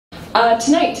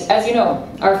Tonight, as you know,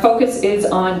 our focus is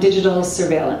on digital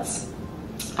surveillance,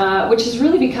 which has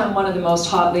really become one of the most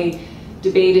hotly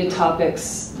debated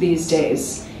topics these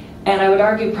days, and I would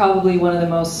argue probably one of the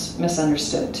most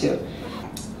misunderstood too.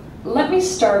 Let me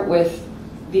start with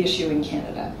the issue in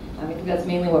Canada. I think that's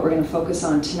mainly what we're going to focus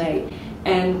on tonight.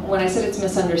 And when I said it's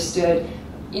misunderstood,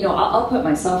 you know, I'll put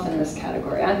myself in this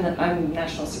category. I'm a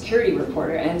national security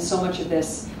reporter, and so much of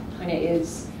this kind of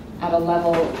is at a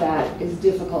level that is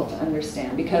difficult to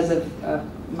understand because of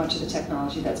much of the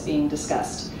technology that's being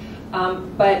discussed.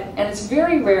 And it's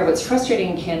very rare. What's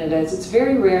frustrating in Canada is it's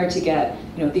very rare to get,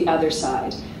 you know, the other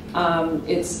side.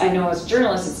 I know as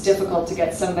journalists, it's difficult to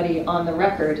get somebody on the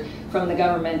record from the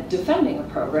government defending a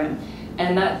program.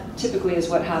 And that typically is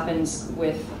what happens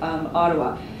with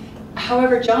Ottawa.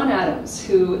 However, John Adams,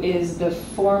 who is the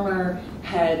former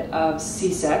head of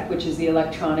CSEC, which is the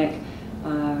Electronic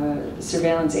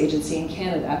Surveillance Agency in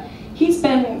Canada, he's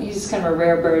kind of a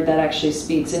rare bird that actually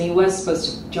speaks, and he was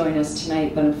supposed to join us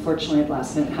tonight, but unfortunately at the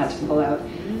last minute had to pull out.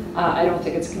 I don't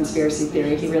think it's a conspiracy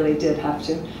theory, he really did have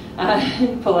to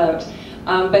pull out.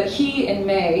 But he, in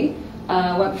May,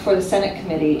 went before the Senate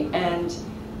committee, and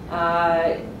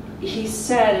he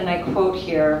said, and I quote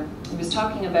here, he was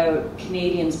talking about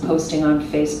Canadians posting on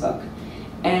Facebook.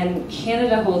 And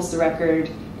Canada holds the record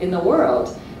in the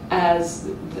world as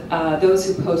those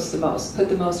who post the most, put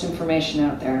the most information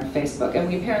out there on Facebook. And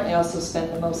we apparently also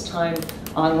spend the most time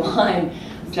online,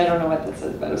 which I don't know what that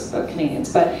says about us, about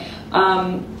Canadians. But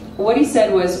what he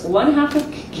said was, one half of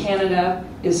Canada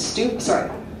is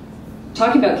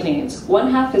talking about Canadians,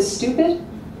 one half is stupid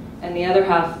and the other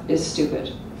half is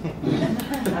stupid.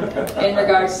 In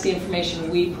regards to the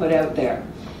information we put out there.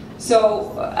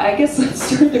 So I guess let's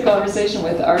start the conversation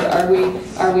with,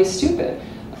 are we stupid?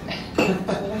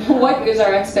 What is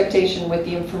our expectation with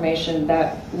the information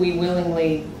that we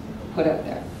willingly put out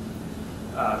there?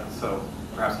 So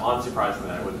perhaps unsurprisingly,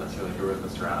 I wouldn't necessarily agree with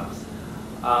Mr. Adams.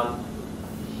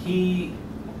 He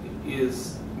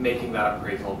is making that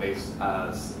appraisal based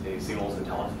as a signals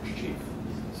intelligence chief.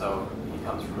 So he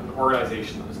comes from an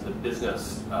organization that was in the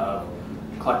business of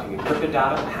collecting encrypted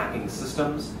data, hacking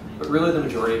systems, but really the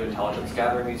majority of intelligence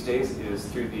gathering these days is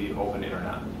through the open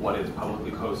internet, what is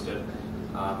publicly posted.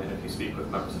 And if you speak with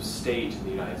members of state in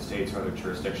the United States or other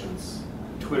jurisdictions,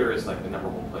 Twitter is like the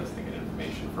 #1 place to get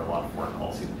information for a lot of foreign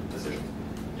policy decisions,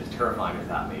 as terrifying as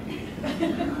that may be.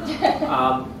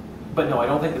 But no, I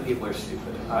don't think that people are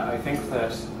stupid. I think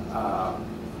that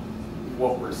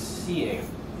what we're seeing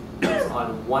is,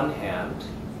 on one hand,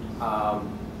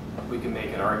 we can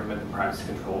make an argument that privacy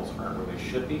controls aren't where they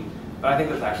should be, but I think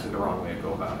that's actually the wrong way to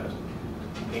go about it.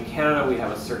 In Canada, we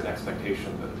have a certain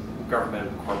expectation that government,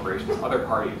 corporations, other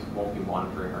parties won't be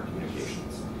monitoring our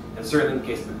communications. And certainly in the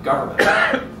case of the government,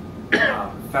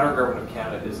 the federal government of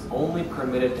Canada is only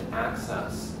permitted to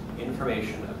access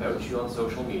information about you on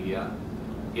social media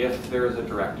if there is a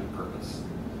directed purpose.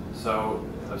 So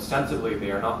ostensibly,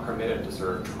 they are not permitted to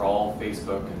sort of trawl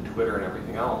Facebook and Twitter and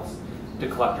everything else to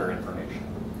collect our information.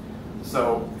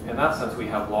 So in that sense, we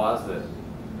have laws that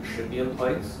should be in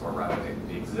place, or rather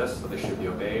they exist, but they should be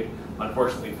obeyed.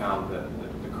 Unfortunately, found that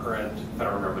the current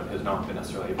federal government has not been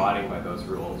necessarily abiding by those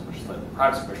rules, which led the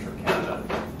Privacy Commissioner of Canada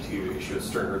to issue a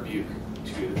stern rebuke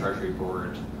to the Treasury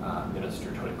Board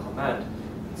Minister Tony Clement,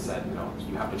 and said, you know,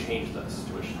 you have to change this.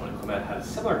 To which Tony Clement had a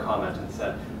similar comment and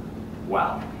said,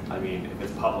 wow, I mean, if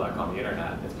it's public on the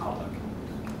internet, it's public.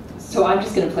 So I'm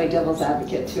just going to play devil's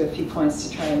advocate to a few points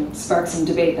to try and spark some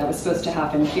debate that was supposed to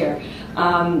happen here.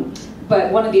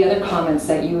 But one of the other comments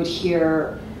that you would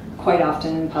hear quite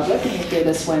often in public, and you hear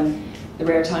this when the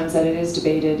rare times that it is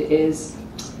debated, is,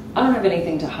 I don't have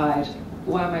anything to hide.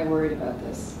 Why am I worried about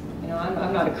this? You know,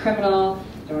 I'm not a criminal.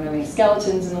 I don't have any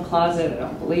skeletons in the closet. I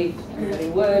don't believe anybody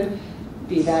would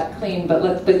be that clean.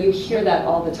 But you hear that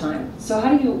all the time. So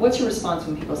what's your response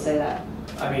when people say that?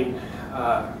 I mean,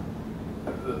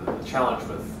 the challenge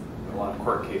with a lot of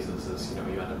court cases is, you know,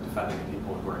 you end up defending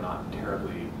people who are not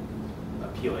terribly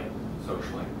appealing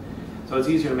socially. So it's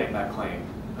easier to make that claim.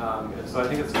 So I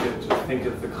think it's good to think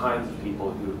of the kinds of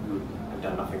people who have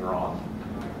done nothing wrong.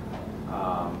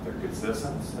 They're good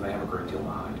citizens, and they have a great deal to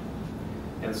hide.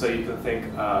 And so you can think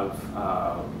of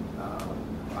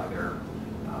either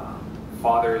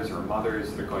fathers or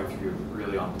mothers that are going through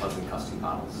really unpleasant custody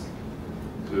battles,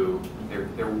 who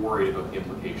they're worried about the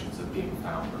implications of being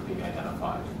found or being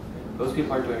identified. Those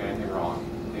people aren't doing anything wrong.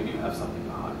 They do have something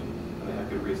to hide, and they have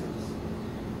good reasons.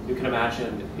 You can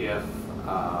imagine if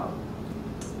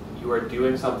you are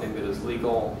doing something that is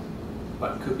legal,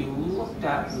 but could be looked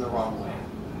at in the wrong way,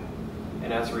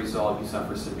 and as a result, you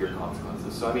suffer severe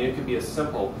consequences. So I mean, it could be as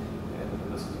simple,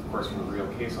 and this is of course, from a real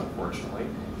case, unfortunately,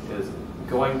 is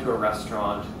going to a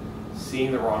restaurant,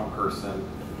 seeing the wrong person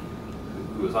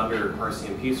who is under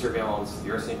RCMP surveillance, the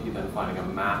RCMP then finding a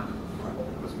map,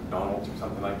 it was McDonald's or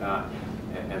something like that,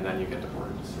 and then you get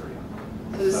deported to Syria.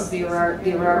 So this is the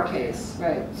Wark case,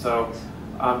 right? So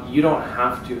you don't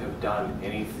have to have done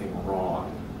anything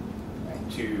wrong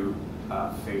to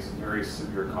face very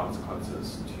severe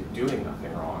consequences to doing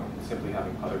nothing wrong, simply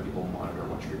having other people monitor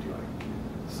what you're doing.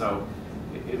 So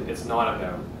it's not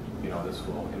about, this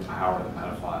will empower the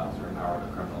pedophiles or empower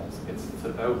the criminals. It's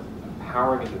about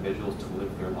empowering individuals to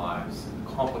live their lives,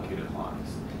 complicated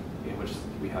lives, in which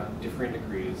we have different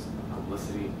degrees of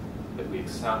publicity that we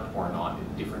accept or not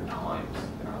at different times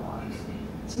in our lives.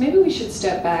 So maybe we should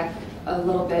step back a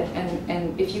little bit,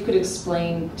 and if you could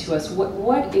explain to us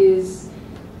what is,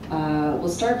 we'll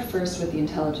start first with the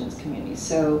intelligence community.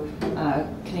 So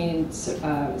Canadian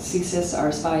CSIS,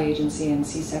 our spy agency, and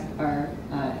CSEC, our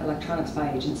electronic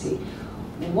spy agency,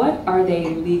 what are they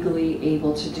legally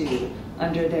able to do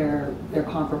under their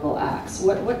comparable acts?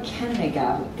 What can they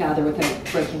gather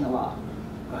without breaking the law?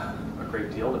 A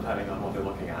great deal, depending on what they're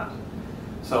looking at.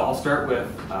 So I'll start with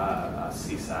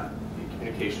CSEC, the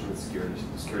Communication and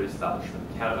Security Establishment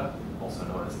of Canada, also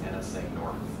known as NSA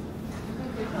North.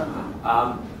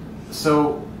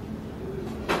 So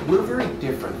we're very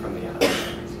different from the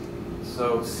NSA.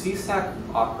 So CSEC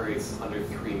operates under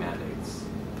 3 mandates.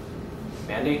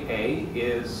 Mandate A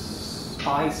is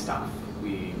spy stuff.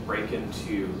 We break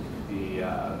into the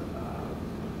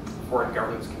foreign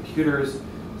government's computers,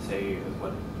 say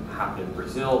what happened in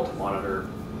Brazil, to monitor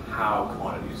how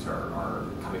commodities are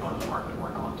coming onto the market or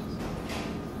not.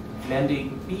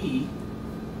 Mandate B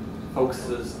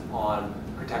focuses on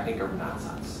protecting government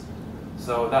assets.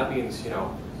 So that means,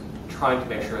 trying to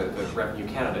make sure that the Revenue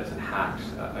Canada isn't hacked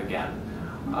again,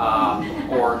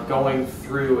 or going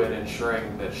through and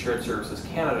ensuring that Shared Services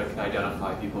Canada can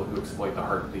identify people who exploit the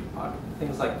heartbeat bug,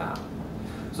 things like that.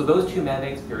 So those 2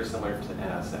 mandates very similar to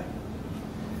NSA.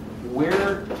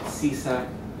 Where CSEC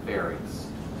varies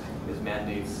is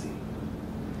Mandate C.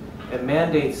 And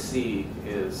Mandate C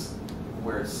is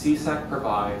where CSEC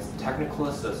provides technical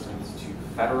assistance to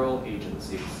federal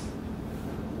agencies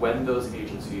when those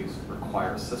agencies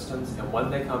require assistance and when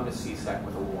they come to CSEC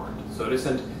with a warrant. So it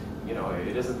isn't,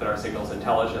 it isn't that our signals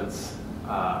intelligence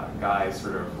guys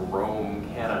sort of roam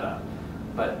Canada,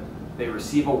 but they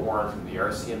receive a warrant from the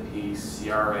RCMP,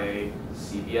 CRA,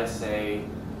 CBSA,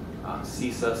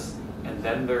 CSIS, and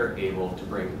then they're able to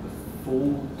bring the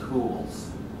full tools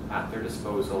at their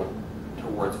disposal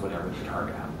towards whatever the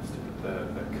target happens to be. The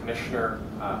commissioner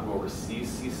who oversees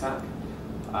CSEC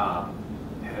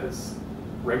has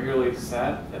regularly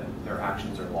said that their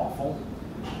actions are lawful.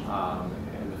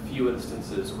 In the few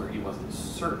instances where he wasn't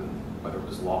certain whether it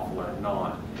was lawful or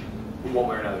not, one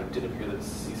way or another, it did appear that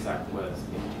CSEC was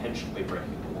intentionally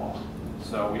breaking the law.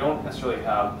 So we don't necessarily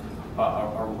have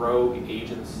a rogue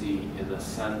agency in the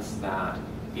sense that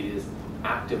it is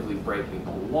actively breaking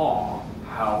the law.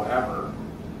 However,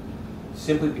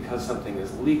 simply because something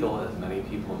is legal, as many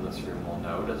people in this room will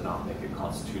know, does not make it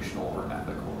constitutional or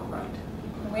ethical or right.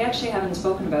 We actually haven't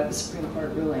spoken about the Supreme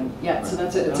Court ruling yet, so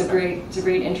it's a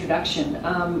great introduction.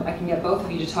 I can get both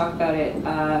of you to talk about it.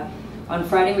 On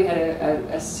Friday we had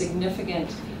a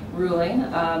significant ruling.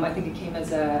 I think it came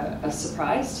as a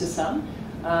surprise to some.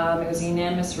 It was a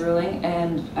unanimous ruling,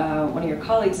 and one of your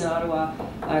colleagues in Ottawa,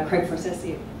 Craig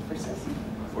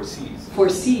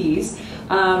foresees,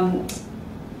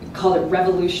 called it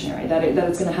revolutionary, that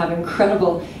it's going to have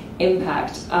incredible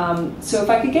impact. So if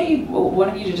I could get one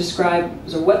of you to describe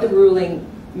what the ruling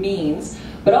means,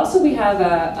 but also we have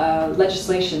a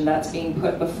legislation that's being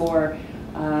put before,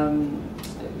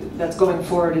 that's going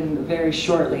forward very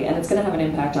shortly, and it's going to have an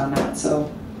impact on that.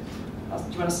 So,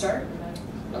 do you want to start?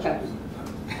 Okay.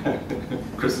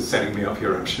 Chris is setting me up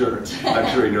here, I'm sure.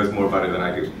 I'm sure he knows more about it than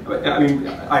I do. But, I mean,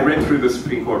 I read through the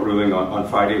Supreme Court ruling on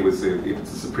Friday. It was the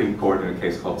Supreme Court in a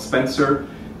case called Spencer.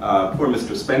 Poor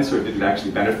Mr. Spencer didn't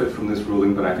actually benefit from this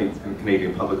ruling, but I think the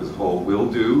Canadian public as a whole will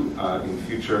do in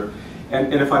future.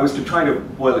 And if I was to try to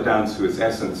boil it down to its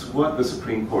essence, what the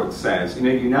Supreme Court says in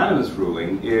a unanimous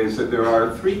ruling is that there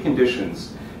are 3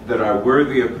 conditions that are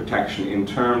worthy of protection in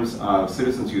terms of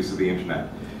citizens' use of the internet.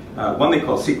 One they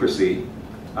call secrecy,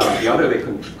 the other they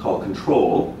call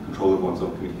control of one's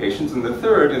own communications, and the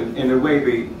third, in a way,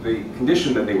 the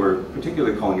condition that they were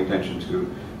particularly calling attention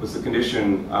to was the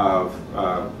condition of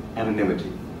anonymity,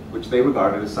 which they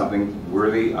regarded as something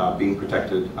worthy of being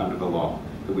protected under the law.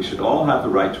 That we should all have the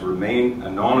right to remain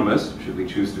anonymous, should we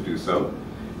choose to do so,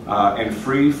 and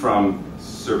free from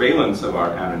surveillance of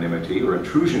our anonymity or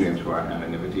intrusion into our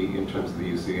anonymity in terms of the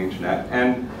use of the internet,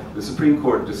 and the Supreme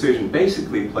Court decision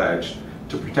basically pledged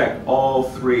to protect all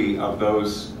three of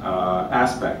those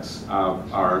aspects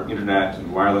of our internet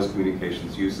and wireless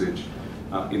communications usage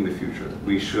in the future.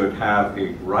 We should have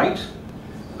a right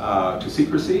to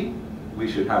secrecy, we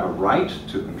should have a right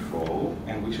to control,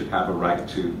 and we should have a right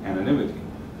to anonymity.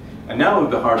 And now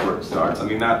the hard work starts. I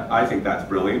mean, I think that's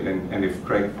brilliant, and if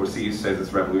Craig foresees, says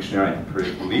it's revolutionary, I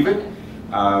pretty believe it.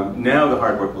 Now the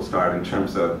hard work will start in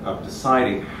terms of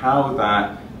deciding how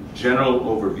that general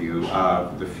overview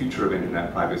of the future of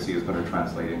internet privacy is going to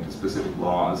translate into specific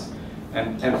laws.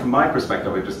 And from my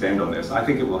perspective, I just end on this, I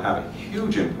think it will have a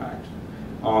huge impact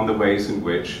on the ways in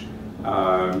which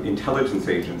intelligence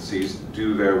agencies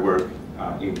do their work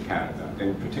in Canada,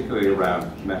 and particularly around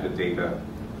metadata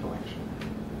collection.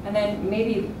 And then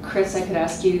maybe, Chris, I could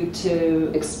ask you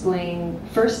to explain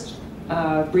first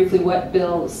briefly what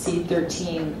Bill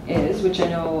C-13 is, which I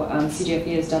know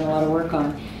CJFE has done a lot of work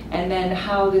on, and then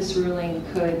how this ruling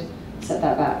could set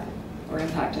that back or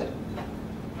impact it.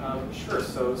 Sure.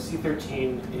 So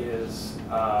C-13 is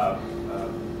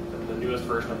the newest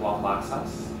version of lawful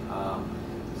access.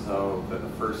 So the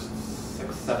first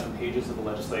 6-7 pages of the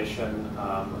legislation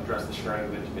address the sharing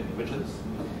of intimate images.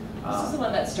 This is the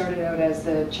one that started out as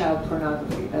the child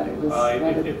pornography, that it was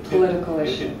a political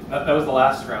issue. That was the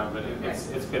last round, but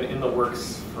it's been in the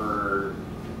works for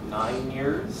 9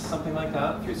 years, something like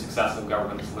that, through successive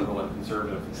governments, liberal and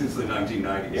conservative. Since the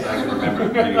 1990s. Yeah. I can remember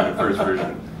getting the first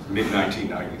version,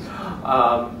 mid-1990s.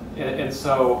 And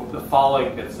so the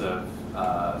following bits of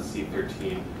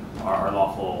C-13 are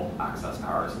lawful access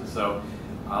powers. And so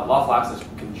lawful access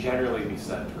can generally be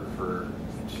said to refer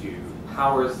to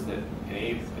powers that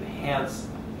enhance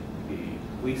the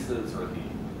police's or the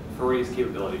authority's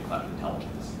capability to collect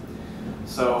intelligence.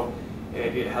 So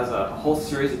it has a whole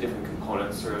series of different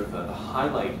components. Sort of the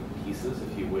highlight pieces,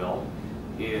 if you will,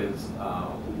 is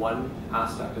one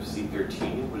aspect of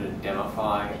C-13 would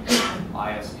indemnify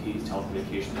ISPs,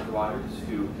 telecommunications providers,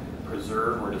 who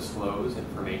preserve or disclose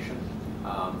information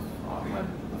when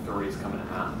authorities come and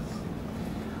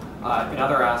ask.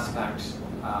 Another aspect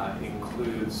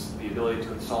includes the ability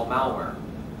to install malware.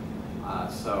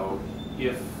 So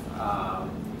if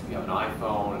you have an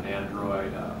iPhone, an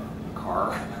Android, a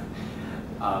car,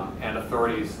 and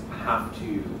authorities have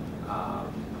to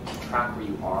track where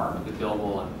you are, the bill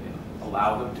will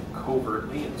allow them to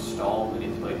covertly install,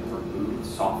 manipulate, and remove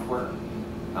software,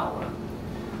 malware.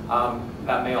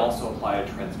 That may also apply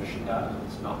to transmission data.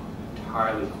 It's not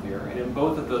entirely clear. And in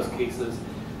both of those cases,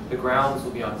 the grounds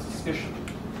will be on suspicion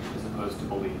as opposed to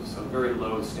belief. So very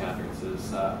low standards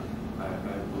is, I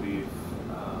believe,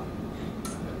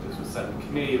 this was said in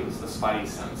committee, it was the spidey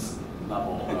sense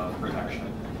level of protection,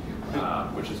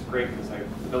 which is great because I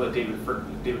know that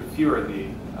David Fewer, the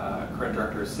current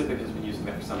director of CIPIC, has been using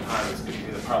that for some time. It's good to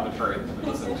hear the parliamentarians have been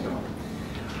listening to him.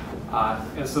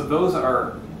 And so those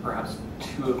are perhaps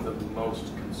two of the most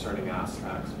concerning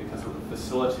aspects because it would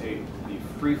facilitate the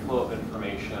free flow of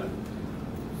information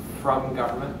from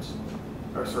government,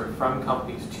 from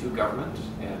companies to government,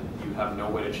 and you have no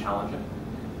way to challenge it.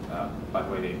 By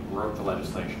the way, they wrote the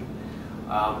legislation.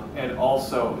 And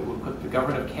also, it would put the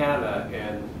government of Canada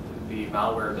in the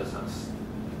malware business.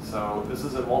 So this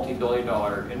is a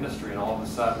multi-billion-dollar industry, and all of a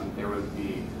sudden there would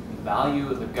be value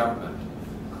of the government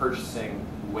purchasing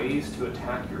ways to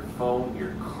attack your phone,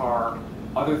 your car,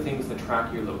 other things that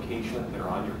track your location, that are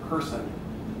on your person,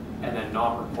 and then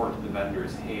not report to the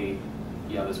vendors, hey,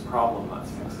 yeah, this problem, let's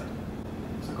fix it.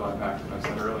 So going back to what I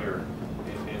said earlier,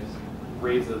 it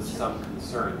raises some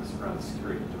concerns around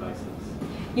security of devices.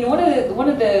 You know, one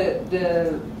of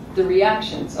the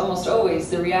reactions, almost always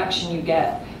the reaction you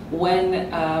get when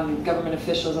government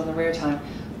officials on the rare time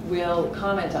will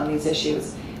comment on these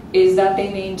issues is that they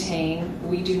maintain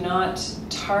we do not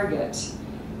target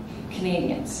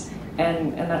Canadians.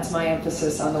 And that's my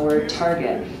emphasis on the word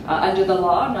target. Under the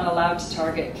law, I'm not allowed to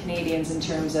target Canadians in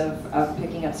terms of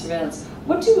picking up surveillance.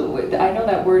 I know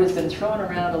that word has been thrown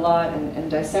around a lot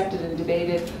and dissected and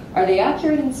debated. Are they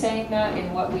accurate in saying that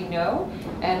in what we know?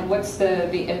 And what's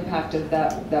the impact of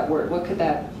that word? What could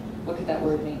that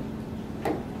word mean?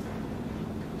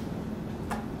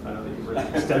 I know that you've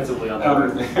written extensively on that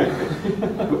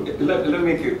word. Let me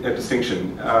make a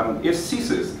distinction. If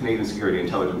CSIS, Canadian Security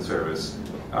Intelligence Service,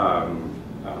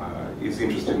 is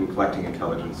interested in collecting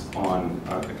intelligence on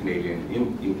a Canadian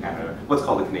in Canada, what's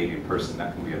called a Canadian person.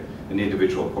 That can be an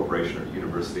individual, corporation, or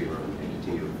university, or an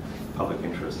entity of public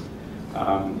interest.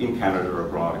 In Canada or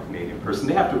abroad, a Canadian person,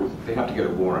 they have to get a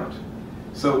warrant.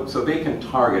 So they can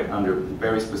target under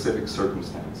very specific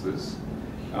circumstances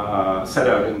set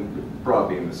out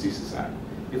broadly in the CSIS Act.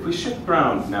 If we shift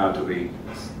ground now to the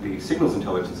Signals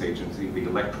Intelligence Agency, the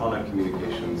Electronic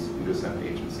Communications Intercept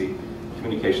Agency,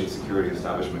 Communications Security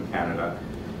Establishment Canada,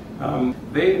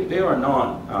 they are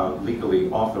not legally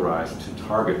authorized to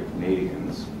target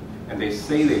Canadians, and they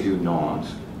say they do not.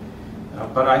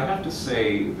 But I have to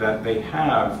say that they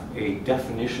have a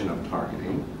definition of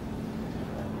targeting,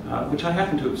 which I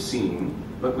happen to have seen,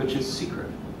 but which is secret.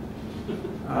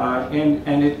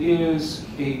 And it is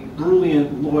a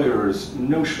brilliant lawyer's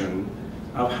notion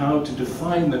of how to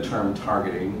define the term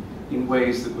targeting in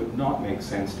ways that would not make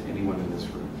sense to anyone in this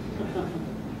room.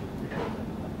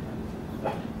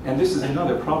 And this is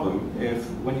another problem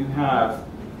when you have,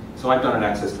 so I've done an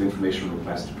access to information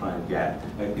request to try and get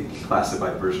a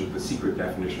classified version of the secret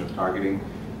definition of targeting.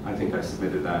 I think I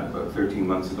submitted that about 13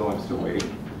 months ago. I'm still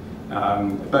waiting.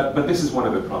 But this is one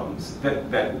of the problems,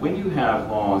 that when you have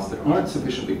laws that aren't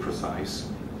sufficiently precise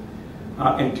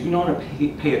and do not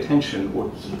pay attention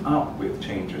or keep up with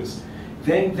changes,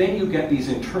 then you get these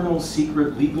internal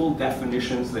secret legal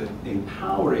definitions that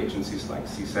empower agencies like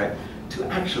CSEC to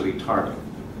actually target,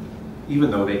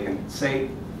 even though they can say,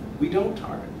 we don't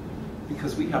target,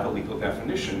 because we have a legal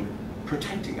definition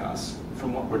protecting us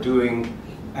from what we're doing,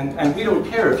 and we don't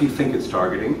care if you think it's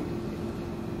targeting.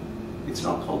 It's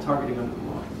not called targeting under the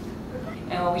law.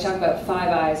 And when we talk about Five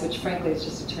Eyes, which frankly is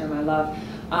just a term I love,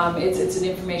 it's an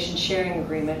information sharing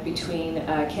agreement between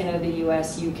Canada, the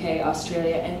US, UK,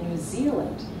 Australia, and New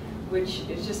Zealand, which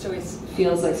it just always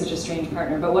feels like such a strange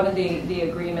partner. But one of the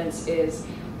agreements is,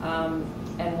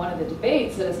 and one of the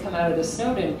debates that has come out of the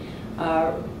Snowden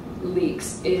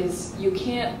leaks is you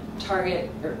can't target,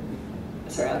 or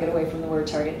sorry, I'll get away from the word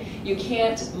target. You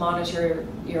can't monitor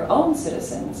your own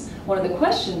citizens. One of the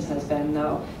questions has been,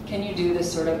 though, can you do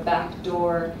this sort of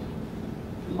backdoor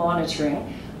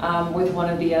monitoring with one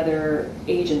of the other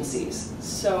agencies?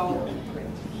 So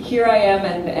here I am,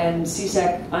 and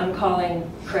CSEC, I'm calling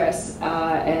Chris,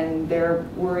 and they're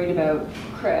worried about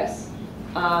Chris.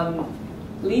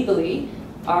 Legally,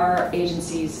 our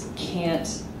agencies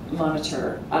can't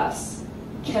monitor us.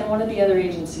 Can one of the other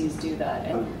agencies do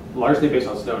that? Largely based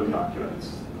on Snowden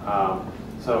documents.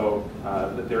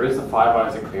 There is a Five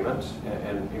Eyes agreement,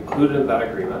 and included in that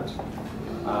agreement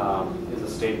is a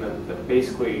statement that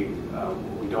basically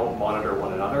we don't monitor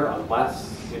one another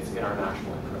unless it's in our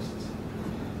national interests.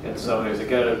 And so there's a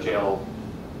get out of jail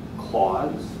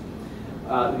clause.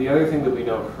 The other thing that we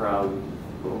know from,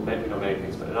 well, we know many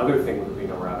things, but another thing that we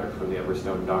know rather from the Edward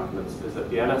Snowden documents is that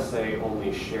the NSA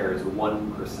only shares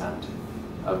 1%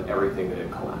 of everything that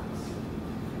it collects.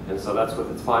 And so that's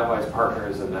with its Five Eyes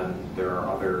partners, and then there are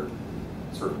other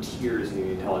sort of tiers in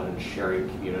the intelligence sharing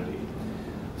community.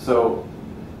 So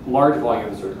large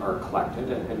volumes are collected,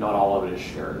 and not all of it is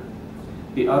shared.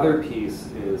 The other piece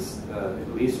is,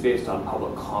 at least based on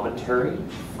public commentary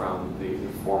from the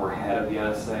former head of the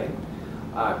NSA,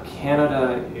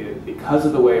 Canada, because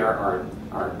of the way our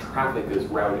traffic is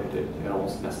routed, it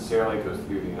almost necessarily goes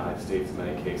through the United States in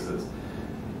many cases,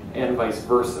 and vice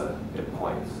versa at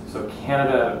points. So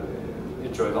Canada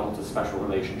enjoys almost a special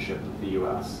relationship with the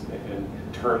US in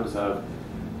terms of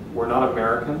we're not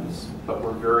Americans, but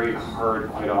we're very hard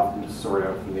quite often to sort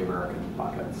out from the American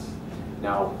buckets.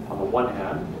 Now, on the one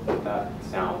hand, that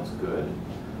sounds good.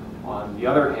 On the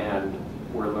other hand,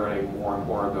 we're learning more and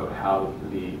more about how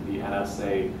the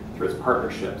NSA, through its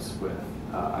partnerships with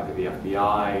either the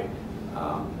FBI,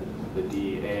 the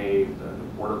DEA, the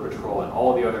Border Patrol, and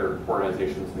all the other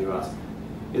organizations in the US,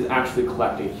 is actually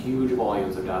collecting huge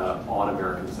volumes of data on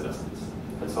American citizens.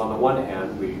 And so on the one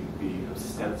hand, we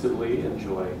ostensibly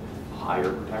enjoy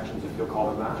higher protections, if you'll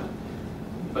call them that.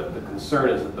 But the concern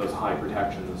is that those high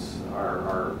protections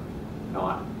are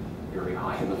not very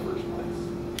high in the first place.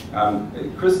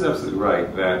 Chris is absolutely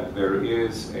right that there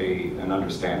is an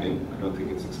understanding, I don't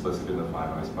think it's explicit in the Five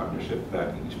Eyes partnership,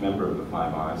 that each member of the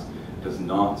Five Eyes does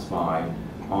not spy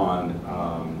on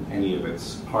any of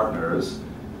its partners,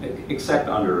 except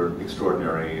under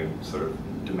extraordinary and sort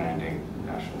of demanding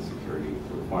national security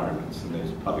requirements, and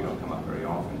they probably don't come up very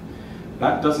often.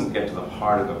 That doesn't get to the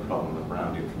heart of the problem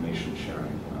around information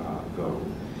sharing, though.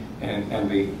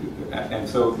 And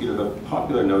so, you know, the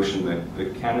popular notion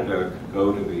that Canada could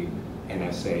go to the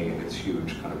NSA and its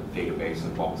huge kind of database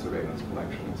and bulk surveillance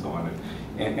collection and so on,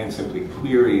 and simply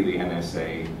query the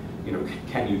NSA, you know,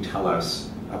 can you tell us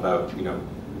about, you know,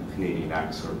 Canadian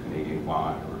X or Canadian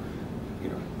Y, or, you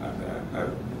know,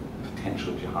 a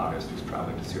potential jihadist who's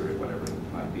traveling to Syria, whatever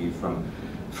it might be,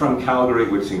 from Calgary,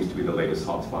 which seems to be the latest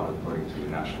hotspot according to the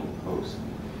National Post.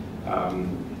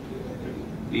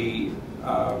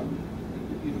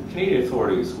 Canadian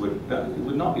authorities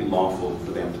would not be lawful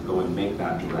for them to go and make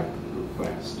that direct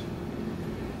request.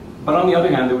 But on the other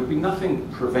hand, there would be nothing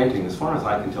preventing, as far as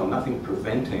I can tell, nothing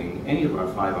preventing any of our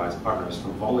Five Eyes partners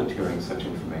from volunteering such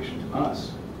information to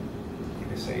us.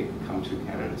 They say, come to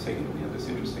Canada and say, you know, we have this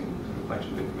interesting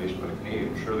collection of information about a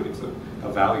Canadian. Surely it's a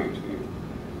value to you.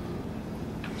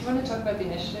 Do you want to talk about the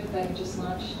initiative that you just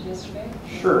launched yesterday?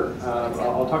 Sure.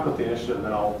 I'll talk about the initiative, and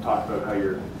then I'll talk about how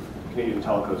your Canadian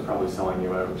telco is probably selling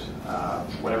you out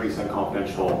whenever you send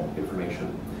confidential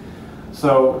information.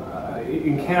 So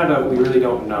in Canada, we really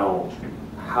don't know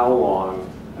how long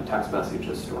a text message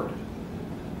is stored.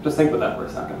 Just think about that for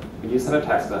a second. When you send a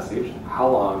text message, how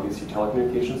long does your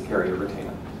telecommunications carrier retain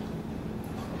it?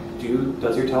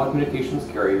 Does your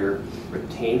telecommunications carrier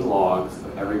retain logs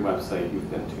of every website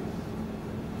you've been to?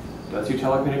 Does your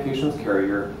telecommunications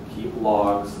carrier keep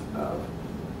logs of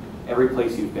every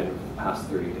place you've been for the past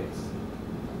 30 days?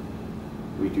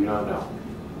 We do not know,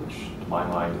 which to my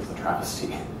mind is a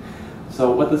travesty.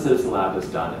 So what the Citizen Lab has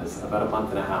done is, about a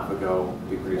month and a half ago,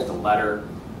 we produced a letter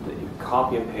that you can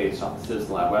copy and paste off the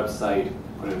Citizen Lab website,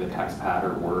 put it in a text pad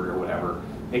or Word or whatever,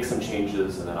 make some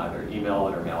changes, and then either email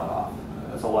it or mail it off.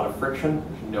 There's a lot of friction.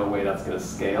 There's no way that's going to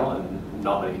scale, and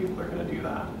not many people are going to do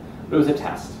that. But it was a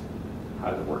test.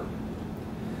 How does it work?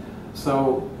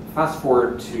 So fast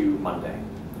forward to Monday.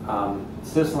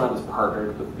 Citizen Lab has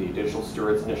partnered with the Digital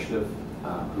Stewards Initiative,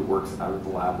 who works out of the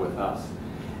lab with us.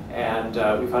 And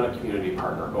we found a community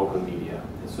partner, Open Media.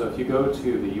 So if you go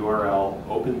to the URL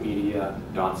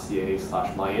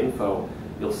openmedia.ca/myinfo,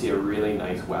 you'll see a really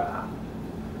nice web app.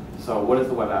 So what does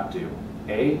the web app do?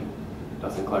 A,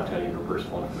 doesn't collect any of your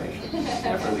personal information.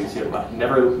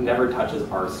 Never touches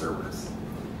our servers.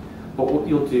 But what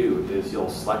you'll do is you'll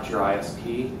select your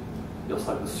ISP, you'll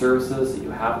select the services that you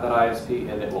have at that ISP,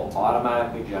 and it will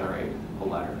automatically generate a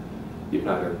letter. You can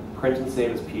either print and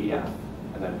save as PDF,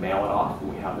 and then mail it off,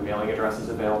 and we have the mailing addresses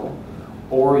available,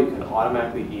 or you can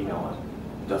automatically email it.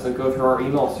 It doesn't go through our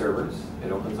email servers.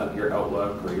 It opens up your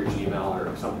Outlook or your Gmail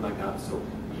or something like that, so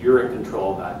you're in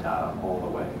control of that data all the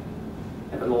way.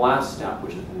 And then the last step,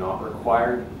 which is not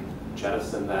required,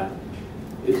 jettison that,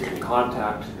 is you can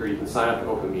contact, or you can sign up to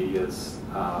Open Media's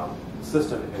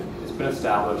system. It's been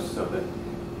established so that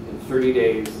in 30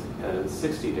 days and in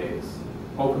 60 days,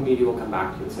 Open Media will come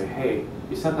back to you and say, hey,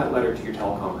 you sent that letter to your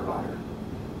telecom provider.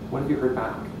 What have you heard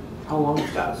back? How long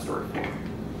is data stored for?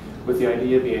 With the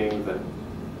idea being that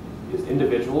as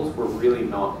individuals,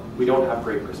 we don't have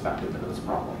great perspective into this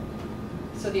problem.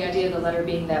 So the idea of the letter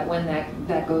being that when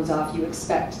that goes off, you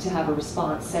expect to have a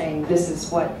response saying, this is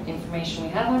what information we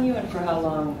have on you and for how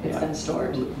long it's been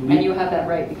stored. And you have that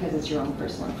right because it's your own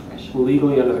personal information.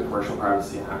 Legally, under the Commercial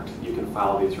Privacy Act, you can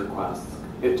file these requests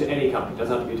to any company. It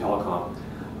doesn't have to be telecom.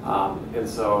 And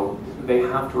so they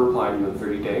have to reply to you in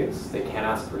 30 days. They can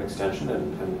ask for an extension,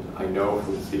 and I know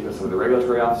from speaking with some of the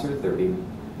regulatory officers,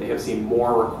 they have seen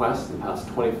more requests in the past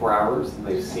 24 hours than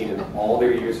they've seen in all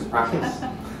their years of practice.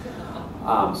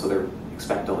 So they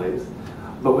expect delays.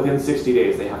 But within 60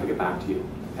 days, they have to get back to you.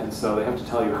 And so they have to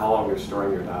tell you how long they're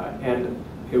storing your data. And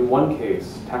in one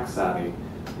case, TechSavvy,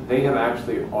 they have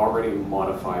actually already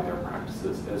modified their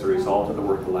practices as a result of the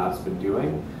work the lab's been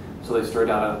doing. So they store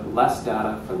less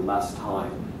data for less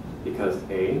time because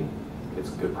A, it's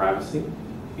good privacy,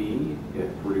 B, it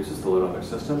reduces the load on their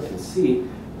system, and C,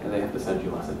 and they have to send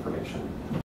you less information.